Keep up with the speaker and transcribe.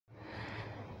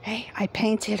Hey, I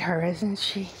painted her, isn't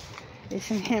she?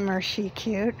 Isn't him or she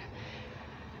cute?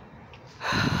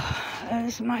 That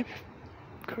is my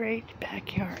great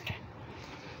backyard.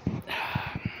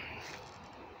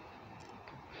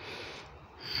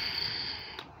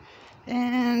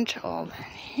 And all in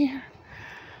here.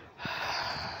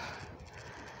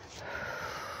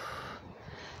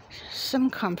 Some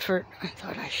comfort I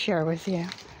thought I'd share with you.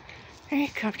 Very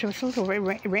comfortable. It was a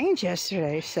little rain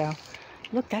yesterday, so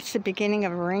look, that's the beginning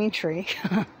of a rain tree.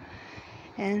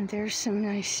 And there's some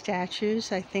nice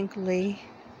statues. I think Lee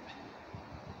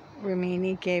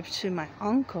Ramini gave to my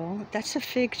uncle. That's a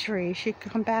fig tree. She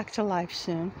could come back to life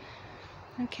soon.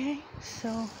 Okay,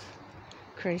 so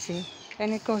crazy.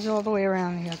 And it goes all the way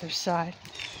around the other side.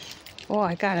 Oh,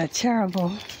 I got a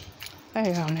terrible... Oh,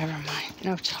 never mind.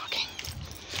 No talking.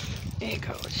 There you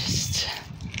go. Just...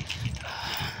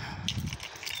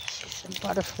 see some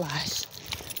butterflies.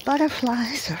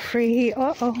 Butterflies are free.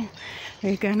 Uh-oh.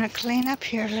 We're gonna clean up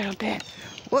here a little bit.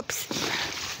 Whoops.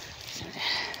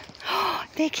 Oh,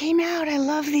 they came out. I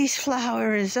love these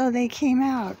flowers. Oh, they came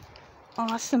out.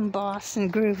 Awesome, boss,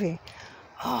 and groovy.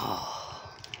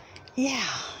 Oh, yeah.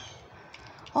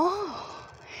 Oh,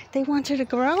 they wanted to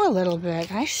grow a little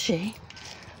bit. I see.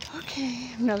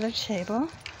 Okay, another table.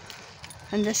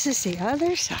 And this is the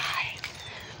other side.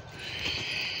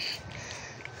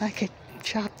 I could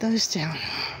chop those down.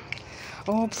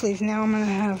 Oh, please, now I'm going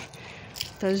to have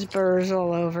those burrs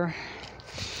all over.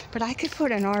 But I could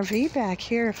put an RV back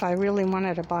here if I really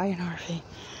wanted to buy an RV.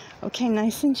 Okay,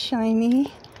 nice and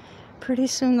shiny. Pretty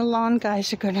soon the lawn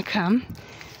guys are going to come.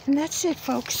 And that's it,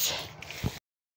 folks.